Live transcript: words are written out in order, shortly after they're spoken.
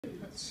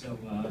So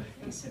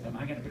he said,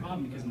 I got a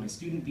problem because my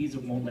student visa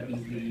won't let me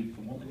leave,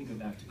 won't let me go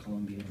back to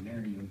Colombia and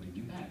marry you and bring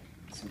you back.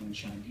 So when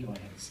Sean deal, I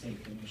have to stay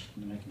finished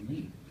and then I can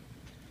leave.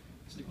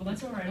 She's like, well,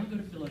 that's all right. I'll go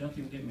to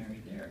Philadelphia and get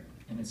married there.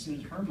 And as soon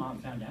as her mom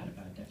found out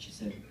about that, she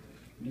said,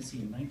 Missy,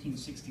 in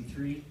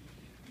 1963,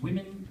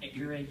 women at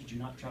your age do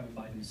not travel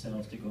by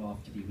themselves to go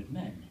off to be with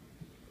men.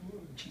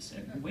 She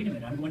said, well, wait a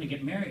minute, I'm going to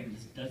get married.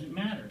 This doesn't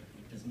matter.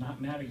 It does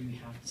not matter. You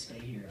have to stay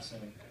here. So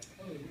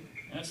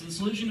the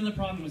solution to the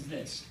problem was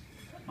this.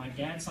 My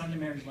dad signed the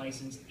marriage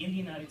license in the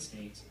United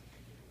States,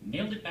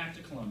 mailed it back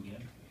to Colombia,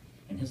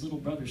 and his little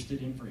brother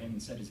stood in for him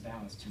and said his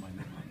vows to my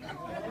mom.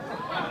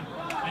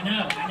 I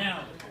know.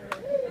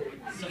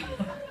 So,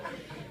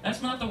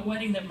 that's not the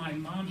wedding that my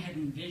mom had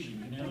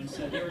envisioned, you know, and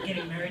so they were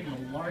getting married in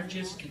the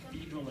largest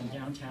cathedral in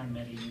downtown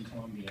Medellin,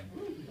 Colombia.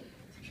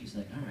 So she's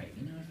like, all right,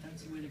 you know, if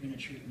that's the way they're going to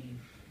treat me.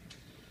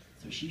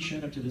 So she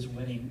showed up to this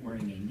wedding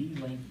wearing a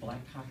knee-length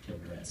black cocktail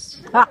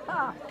dress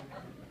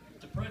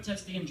to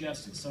protest the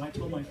injustice. So I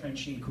told my friend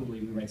Shane Cooley,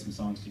 we write some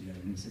songs together,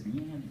 and he said,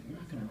 man, if you're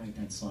not going to write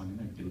that song, I'm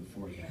going to do it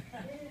for you.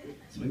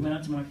 So we went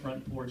out to my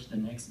front porch the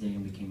next day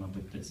and we came up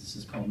with this. This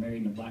is called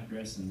Married in a Black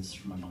Dress, and this is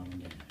for my mom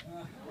and dad.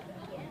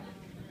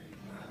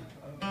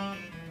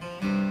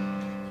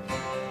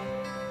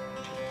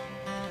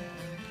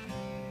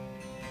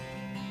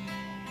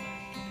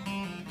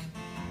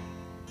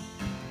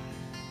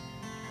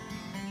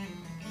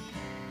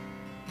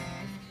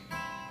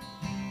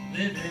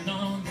 Living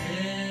on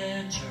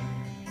their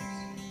terms,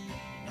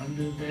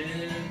 under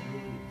their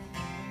roof,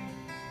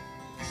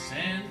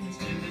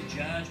 sentenced to the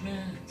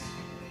judgments,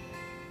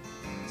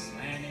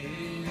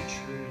 slanted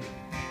truth.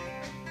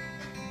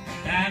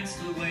 That's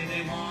the way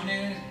they want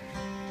it,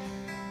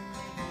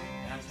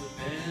 that's what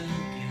they'll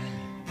get.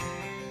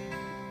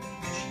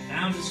 She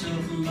found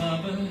herself a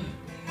lover,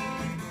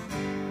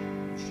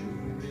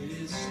 sure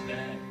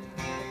respect.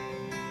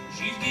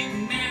 She's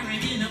getting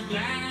married in a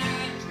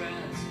black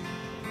dress,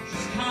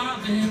 she's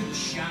calling the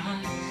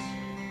shots.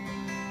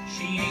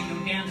 She ain't no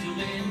damsel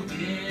in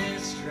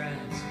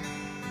distress,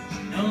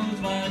 she knows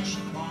what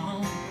she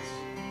wants.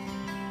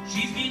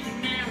 She's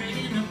getting married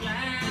in a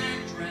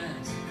black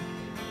dress,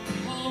 the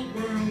whole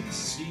world to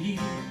see.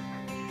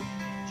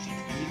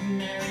 She's getting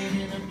married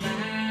in a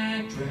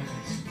black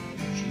dress,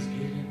 she's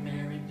getting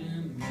married to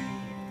me.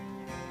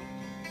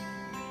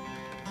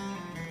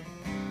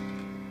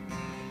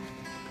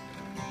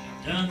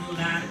 I've done a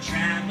lot of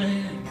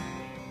traveling,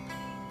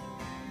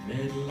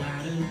 read a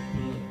lot of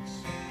books,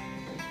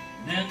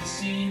 never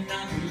seen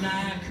nothing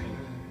like her.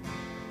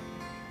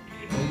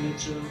 It only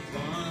took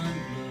one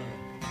look,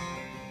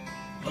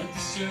 but the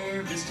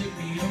service took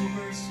me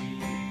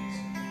overseas,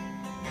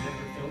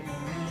 never felt more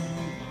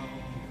alone.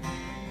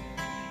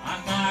 I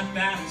fought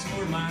battles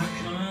for my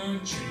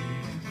country,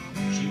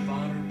 she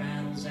fought her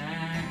battles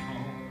at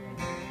home.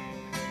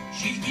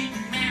 She's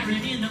getting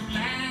married in a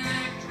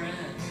black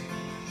dress,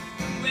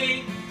 she's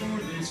waiting for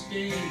this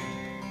day.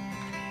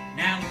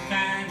 Now we're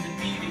fine to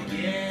be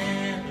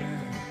together,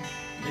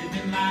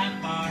 living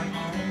life our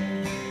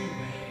own way.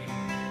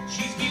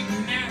 She's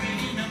getting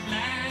married in a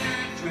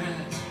black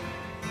dress,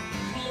 the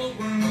whole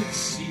world to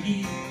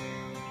see.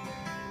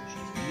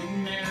 She's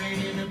getting married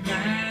in a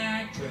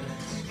black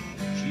dress,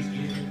 she's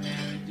getting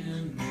married to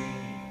me.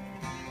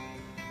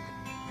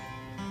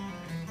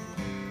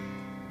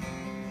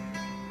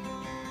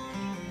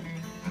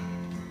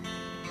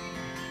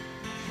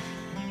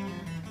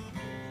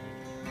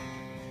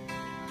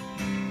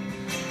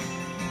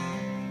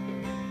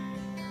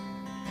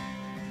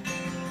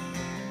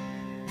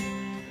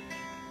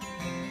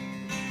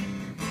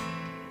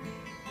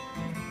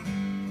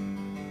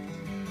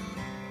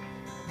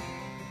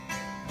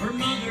 Her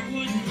mother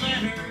wouldn't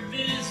let her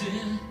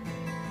visit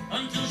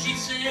until she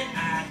said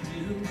I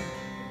do.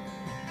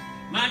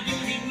 My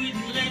duty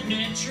wouldn't let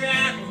me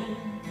travel,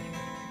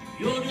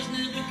 the orders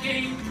never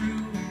came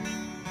through.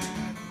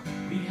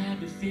 We had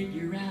to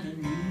figure out a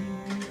new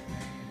plan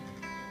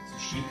so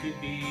she could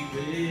be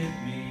with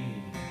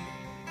me.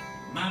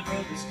 My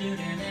brother stood in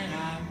at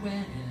our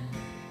wedding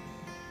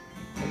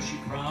before she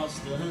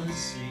crossed the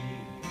sea.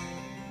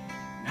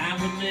 Now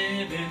we're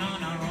living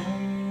on our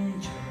own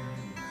terms,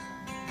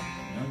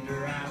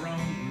 under our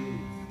own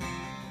roof.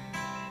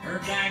 Her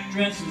black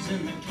dress is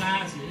in the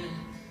closet,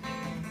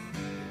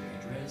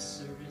 the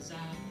dresser is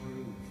our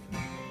proof.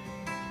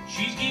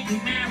 She's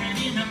getting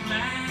married in a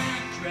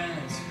black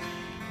dress,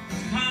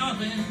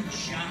 calling the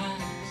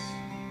shots.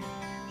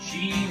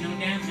 She ain't no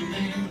damsel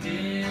in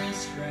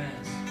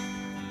distress,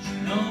 she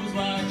knows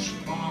what she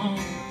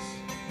wants.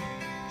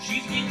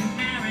 She's getting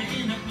married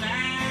in a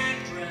black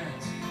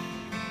dress,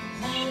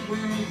 the whole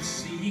world to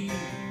see.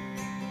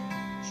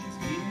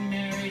 Getting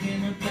married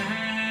in a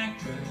black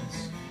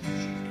dress,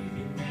 she's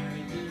getting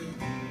married to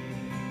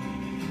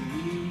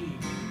me.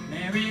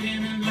 Married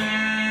in a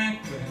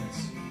black dress,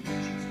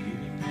 she's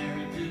getting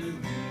married to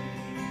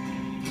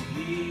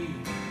me.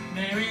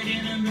 Married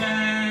in a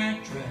black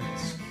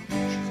dress,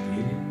 she's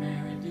getting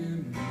married to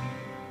me.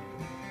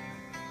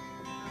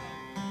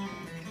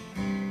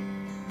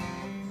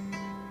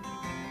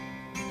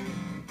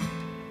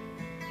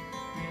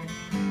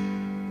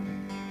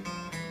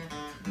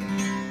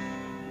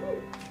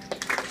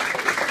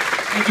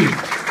 Thank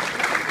you.